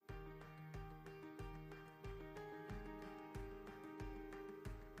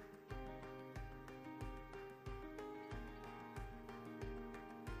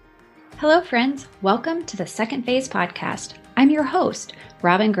Hello, friends. Welcome to the Second Phase podcast. I'm your host,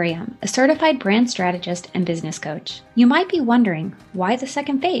 Robyn Graham, a certified brand strategist and business coach. You might be wondering, why the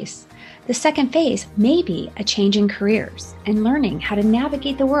second phase? The second phase may be a change in careers and learning how to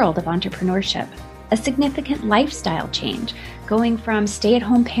navigate the world of entrepreneurship, a significant lifestyle change, going from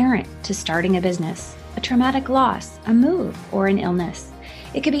stay-at-home parent to starting a business, a traumatic loss, a move, or an illness.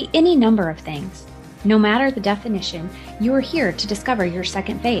 It could be any number of things. No matter the definition, you are here to discover your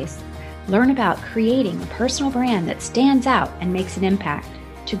second phase. Learn about creating a personal brand that stands out and makes an impact,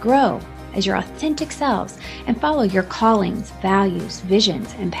 to grow as your authentic selves and follow your callings, values,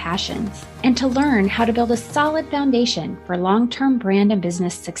 visions, and passions, and to learn how to build a solid foundation for long-term brand and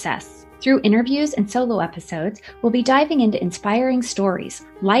business success. Through interviews and solo episodes, we'll be diving into inspiring stories,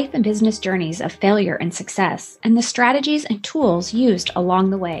 life and business journeys of failure and success, and the strategies and tools used along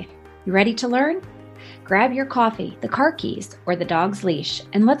the way. You ready to learn? Grab your coffee, the car keys, or the dog's leash,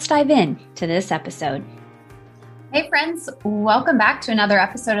 and let's dive in to this episode. Hey friends, welcome back to another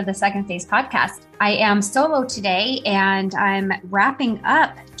episode of the Second Phase podcast. I am solo today and I'm wrapping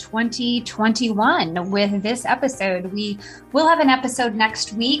up 2021 with this episode. We will have an episode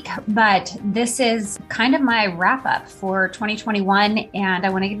next week, but this is kind of my wrap up for 2021. And I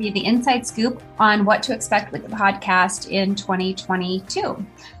want to give you the inside scoop on what to expect with the podcast in 2022.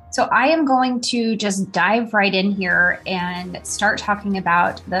 So I am going to just dive right in here and start talking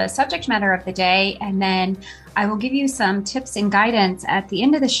about the subject matter of the day. And then I will give you some tips and guidance at the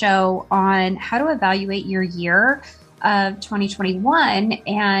end of the show on how to evaluate your year of 2021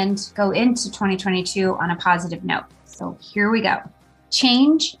 and go into 2022 on a positive note. So here we go.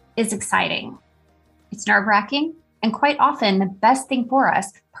 Change is exciting. It's nerve-wracking and quite often the best thing for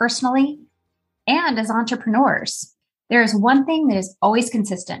us personally and as entrepreneurs. There is one thing that is always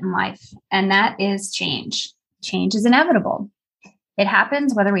consistent in life, and that is change. Change is inevitable. It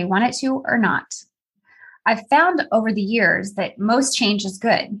happens whether we want it to or not. I've found over the years that most change is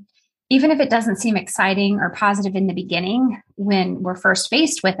good. Even if it doesn't seem exciting or positive in the beginning, when we're first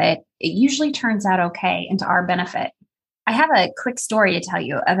faced with it, it usually turns out okay and to our benefit. I have a quick story to tell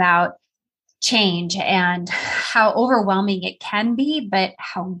you about change and how overwhelming it can be, but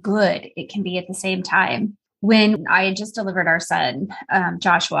how good it can be at the same time. When I had just delivered our son,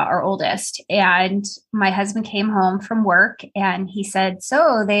 Joshua, our oldest, and my husband came home from work and he said,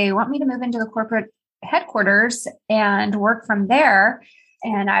 so they want me to move into the corporate headquarters and work from there.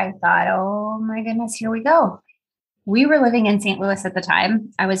 And I thought, oh my goodness, here we go. We were living in St. Louis at the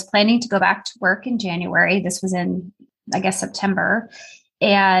time. I was planning to go back to work in January. This was in, I guess, September.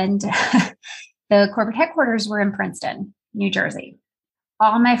 And the corporate headquarters were in Princeton, New Jersey.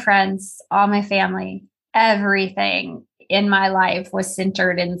 All my friends, all my family, everything in my life was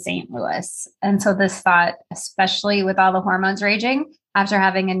centered in St. Louis. And so this thought, especially with all the hormones raging after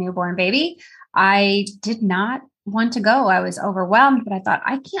having a newborn baby, I did not want to go. I was overwhelmed, but I thought,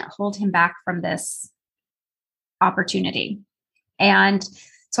 I can't hold him back from this opportunity. And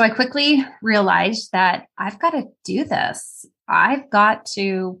so I quickly realized that I've got to do this. I've got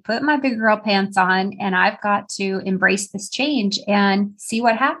to put my big girl pants on and I've got to embrace this change and see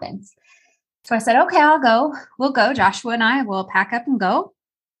what happens. So I said, okay, I'll go. We'll go. Joshua and I will pack up and go.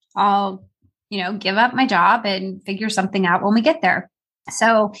 I'll, give up my job and figure something out when we get there.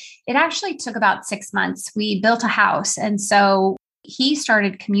 So it actually took about 6 months. We built a house. And so he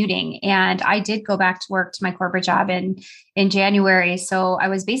started commuting and I did go back to work to my corporate job in January. So I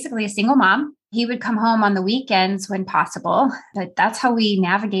was basically a single mom. He would come home on the weekends when possible, but that's how we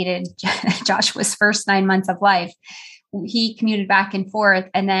navigated Joshua's first 9 months of life. He commuted back and forth.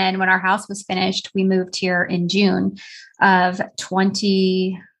 And then when our house was finished, we moved here in June of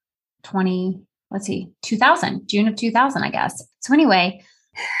 2000, June of 2000, I guess. So anyway,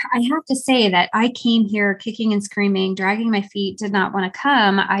 I have to say that I came here kicking and screaming, dragging my feet, did not want to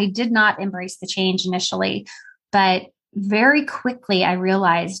come. I did not embrace the change initially, but very quickly I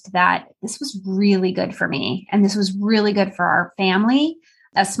realized that this was really good for me. And this was really good for our family,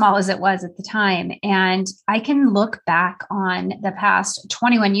 as small as it was at the time. And I can look back on the past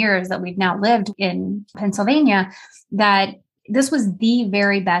 21 years that we've now lived in Pennsylvania, that this was the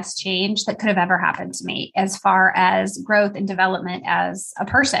very best change that could have ever happened to me as far as growth and development as a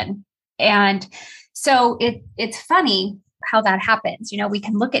person. And so it's funny how that happens. We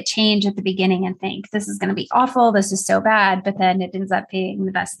can look at change at the beginning and think, this is going to be awful, this is so bad, but then it ends up being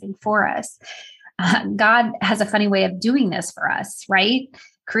the best thing for us. God has a funny way of doing this for us, right?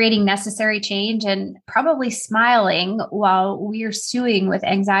 Creating necessary change and probably smiling while we are stewing with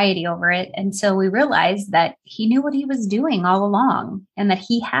anxiety over it until we realize that he knew what he was doing all along and that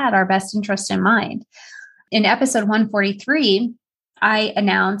he had our best interest in mind. In episode 143, I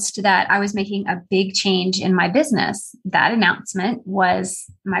announced that I was making a big change in my business. That announcement was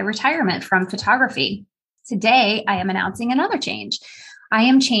my retirement from photography. Today, I am announcing another change. I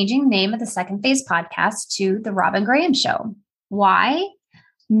am changing the name of the Second Phase podcast to The Robyn Graham Show. Why?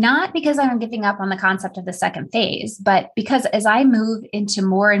 Not because I'm giving up on the concept of the second phase, but because as I move into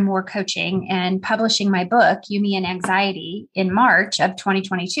more and more coaching and publishing my book, You, Me, and Anxiety, in March of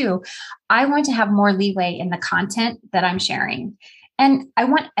 2022, I want to have more leeway in the content that I'm sharing. And I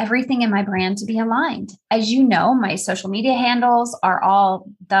want everything in my brand to be aligned. As you know, my social media handles are all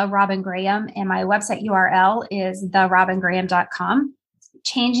The Robyn Graham, and my website URL is therobyngraham.com.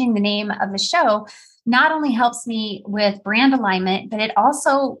 Changing the name of the show not only helps me with brand alignment, but it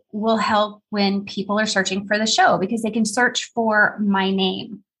also will help when people are searching for the show because they can search for my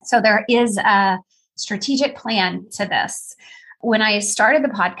name. So there is a strategic plan to this. When I started the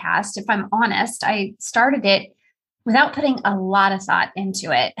podcast, if I'm honest, I started it without putting a lot of thought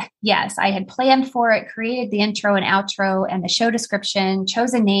into it. Yes, I had planned for it, created the intro and outro and the show description,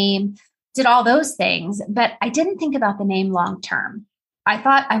 chose a name, did all those things, but I didn't think about the name long term. I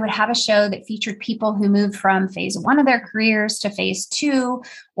thought I would have a show that featured people who moved from phase 1 of their careers to phase 2,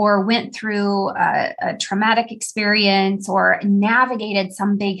 or went through a traumatic experience or navigated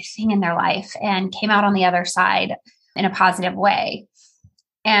some big thing in their life and came out on the other side in a positive way.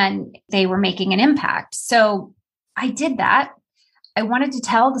 And they were making an impact. So I did that. I wanted to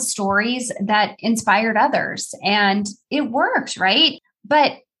tell the stories that inspired others, and it worked, right?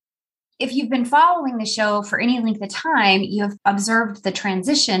 But if you've been following the show for any length of time, you have observed the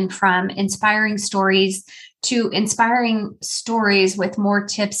transition from inspiring stories to inspiring stories with more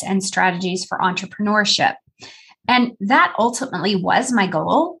tips and strategies for entrepreneurship. And that ultimately was my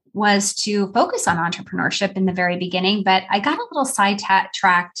goal, was to focus on entrepreneurship in the very beginning. But I got a little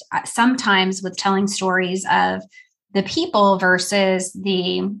sidetracked sometimes with telling stories of the people versus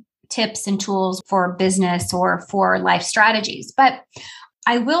the tips and tools for business or for life strategies. But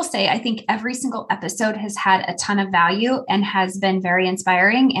I will say, I think every single episode has had a ton of value and has been very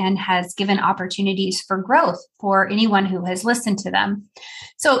inspiring and has given opportunities for growth for anyone who has listened to them.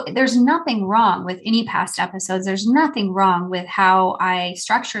 So there's nothing wrong with any past episodes. There's nothing wrong with how I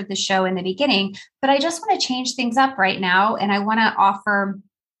structured the show in the beginning, but I just want to change things up right now. And I want to offer,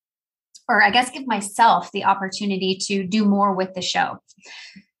 or I guess give myself the opportunity to do more with the show.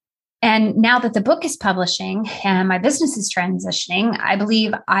 And now that the book is publishing and my business is transitioning, I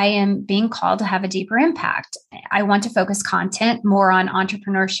believe I am being called to have a deeper impact. I want to focus content more on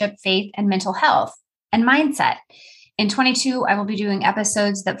entrepreneurship, faith, and mental health and mindset. In 22, I will be doing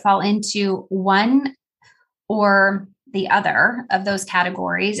episodes that fall into one or the other of those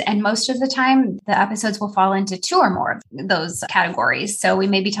categories. And most of the time, the episodes will fall into 2 or more of those categories. So we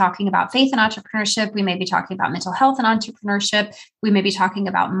may be talking about faith and entrepreneurship. We may be talking about mental health and entrepreneurship. We may be talking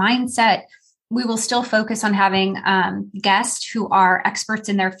about mindset. We will still focus on having guests who are experts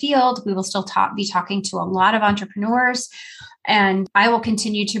in their field. We will still be talking to a lot of entrepreneurs. And I will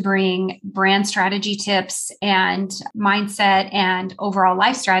continue to bring brand strategy tips and mindset and overall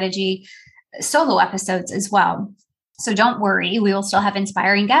life strategy solo episodes as well. So don't worry, we will still have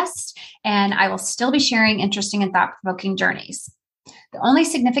inspiring guests, and I will still be sharing interesting and thought-provoking journeys. The only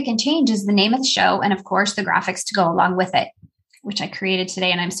significant change is the name of the show and, of course, the graphics to go along with it, which I created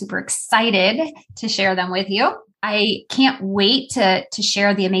today, and I'm super excited to share them with you. I can't wait to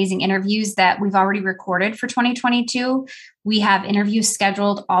share the amazing interviews that we've already recorded for 2022. We have interviews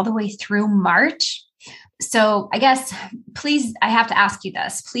scheduled all the way through March. So I guess, please, I have to ask you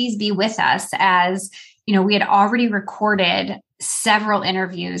this. Please be with us as we had already recorded several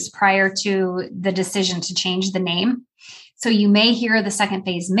interviews prior to the decision to change the name. So you may hear the second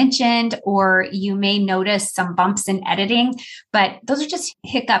phase mentioned, or you may notice some bumps in editing, but those are just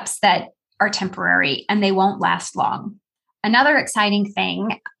hiccups that are temporary and they won't last long. Another exciting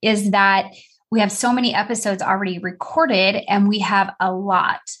thing is that we have so many episodes already recorded, and we have a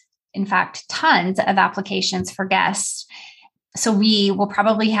lot, in fact, tons of applications for guests. So we will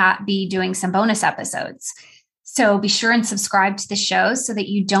probably be doing some bonus episodes. So be sure and subscribe to the show so that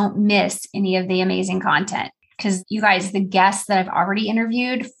you don't miss any of the amazing content. Because you guys, the guests that I've already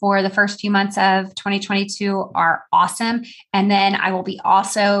interviewed for the first few months of 2022 are awesome. And then I will be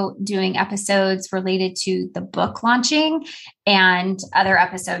also doing episodes related to the book launching and other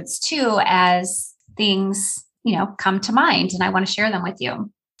episodes too, as things, come to mind. And I want to share them with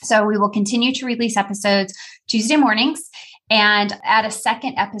you. So we will continue to release episodes Tuesday mornings and add a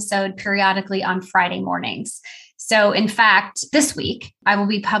second episode periodically on Friday mornings. So in fact, this week, I will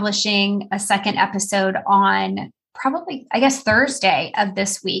be publishing a second episode on probably, I guess, Thursday of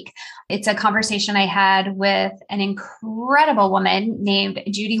this week. It's a conversation I had with an incredible woman named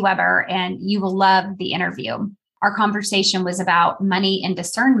Judy Weber, and you will love the interview. Our conversation was about money and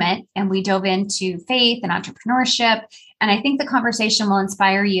discernment, and we dove into faith and entrepreneurship. And I think the conversation will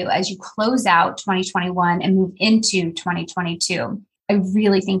inspire you as you close out 2021 and move into 2022. I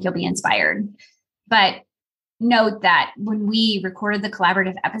really think you'll be inspired. But note that when we recorded the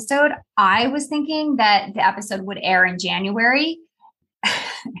collaborative episode, I was thinking that the episode would air in January.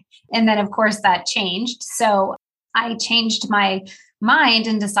 And then, of course, that changed. So I changed my mind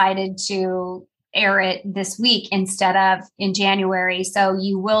and decided to air it this week instead of in January. So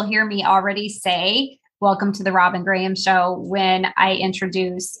you will hear me already say, welcome to the Robyn Graham Show when I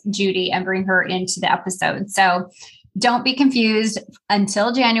introduce Judy and bring her into the episode. So don't be confused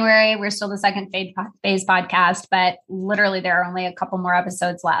until January. We're still the second phase podcast, but literally there are only a couple more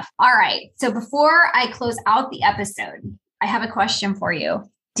episodes left. All right. So before I close out the episode, I have a question for you.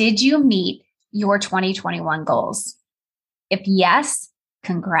 Did you meet your 2021 goals? If yes,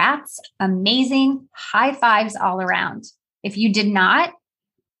 congrats. Amazing. High fives all around. If you did not,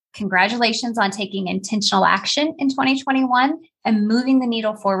 congratulations on taking intentional action in 2021 and moving the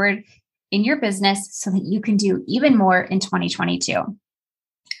needle forward in your business so that you can do even more in 2022.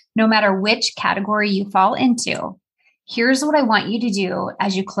 No matter which category you fall into, here's what I want you to do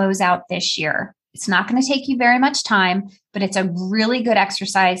as you close out this year. It's not going to take you very much time, but it's a really good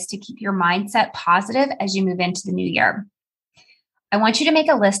exercise to keep your mindset positive as you move into the new year. I want you to make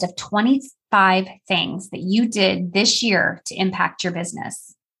a list of 25 things that you did this year to impact your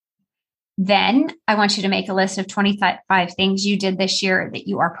business. Then I want you to make a list of 25 things you did this year that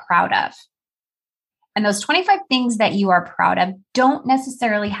you are proud of. And those 25 things that you are proud of don't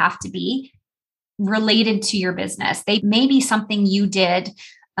necessarily have to be related to your business. They may be something you did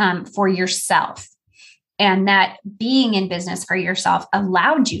for yourself, and that being in business for yourself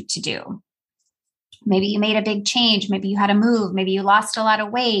allowed you to do. Maybe you made a big change. Maybe you had a move. Maybe you lost a lot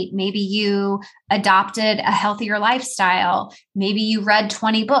of weight. Maybe you adopted a healthier lifestyle. Maybe you read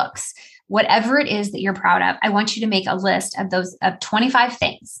 20 books. Whatever it is that you're proud of, I want you to make a list of those of 25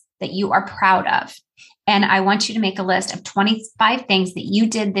 things that you are proud of. And I want you to make a list of 25 things that you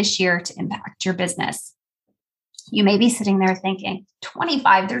did this year to impact your business. You may be sitting there thinking,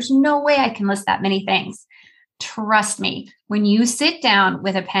 25, there's no way I can list that many things. Trust me, when you sit down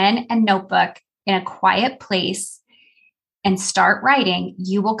with a pen and notebook in a quiet place and start writing,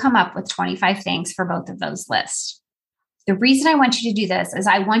 you will come up with 25 things for both of those lists. The reason I want you to do this is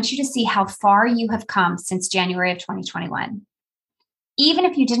I want you to see how far you have come since January of 2021. Even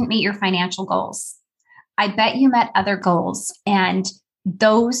if you didn't meet your financial goals, I bet you met other goals, and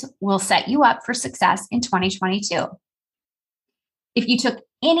those will set you up for success in 2022. If you took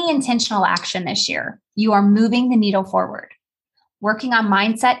any intentional action this year, you are moving the needle forward. Working on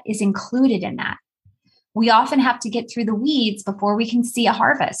mindset is included in that. We often have to get through the weeds before we can see a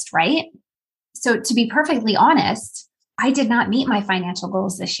harvest, right? So to be perfectly honest, I did not meet my financial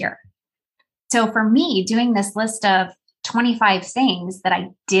goals this year. So for me, doing this list of 25 things that I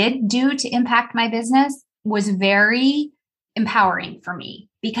did do to impact my business was very empowering for me,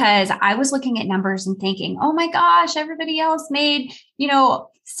 because I was looking at numbers and thinking, oh my gosh, everybody else made,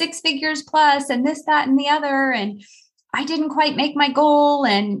 6 figures plus and this, that, and the other. And I didn't quite make my goal.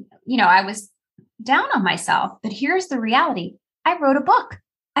 And, I was down on myself. But here's the reality. I wrote a book.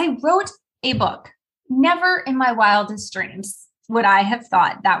 Never in my wildest dreams would I have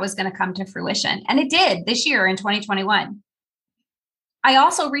thought that was going to come to fruition. And it did this year in 2021. I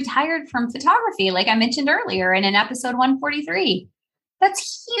also retired from photography, like I mentioned earlier in an episode 143.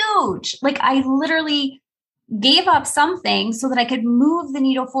 That's huge. Like I literally gave up something so that I could move the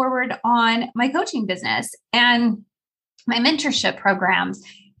needle forward on my coaching business and my mentorship programs.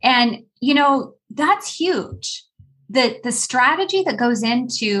 And, that's huge. The strategy that goes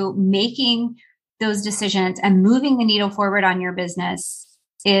into making those decisions and moving the needle forward on your business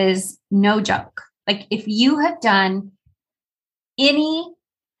is no joke. Like if you have done any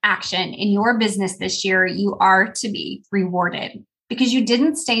action in your business this year, you are to be rewarded because you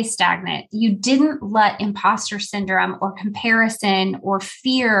didn't stay stagnant. You didn't let imposter syndrome or comparison or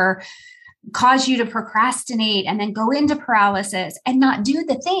fear cause you to procrastinate and then go into paralysis and not do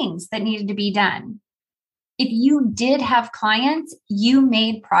the things that needed to be done. If you did have clients, you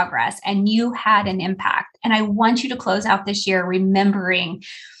made progress and you had an impact. And I want you to close out this year remembering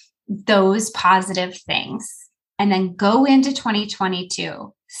those positive things and then go into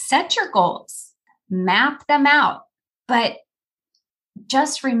 2022. Set your goals, map them out, but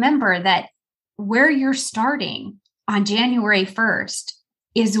just remember that where you're starting on January 1st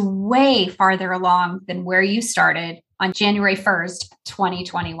is way farther along than where you started on January 1st,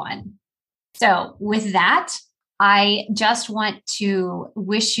 2021. So with that, I just want to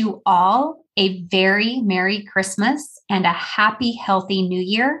wish you all a very Merry Christmas and a happy, healthy New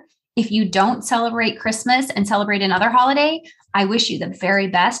Year. If you don't celebrate Christmas and celebrate another holiday, I wish you the very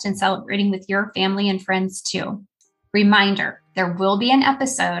best in celebrating with your family and friends too. Reminder, there will be an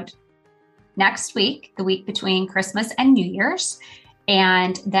episode next week, the week between Christmas and New Year's.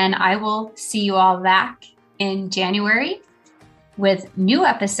 And then I will see you all back in January with new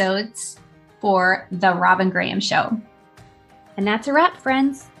episodes for The Robyn Graham Show. And that's a wrap,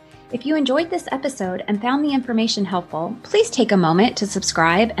 friends. If you enjoyed this episode and found the information helpful, please take a moment to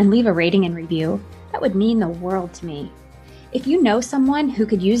subscribe and leave a rating and review. That would mean the world to me. If you know someone who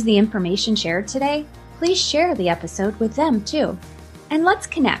could use the information shared today, please share the episode with them too. And let's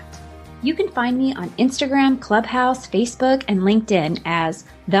connect. You can find me on Instagram, Clubhouse, Facebook, and LinkedIn as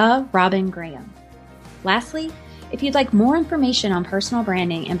The Robyn Graham. Lastly, if you'd like more information on personal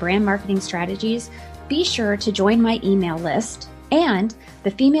branding and brand marketing strategies, be sure to join my email list and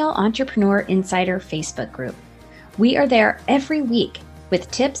the Female Entrepreneur Insider Facebook group. We are there every week with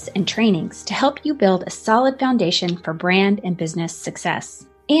tips and trainings to help you build a solid foundation for brand and business success.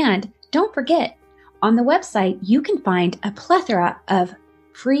 And don't forget, on the website, you can find a plethora of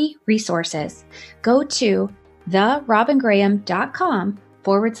free resources. Go to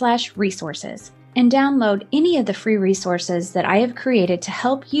therobyngraham.com/resources and download any of the free resources that I have created to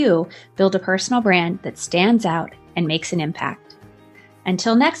help you build a personal brand that stands out and makes an impact.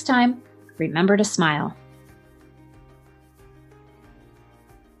 Until next time, remember to smile.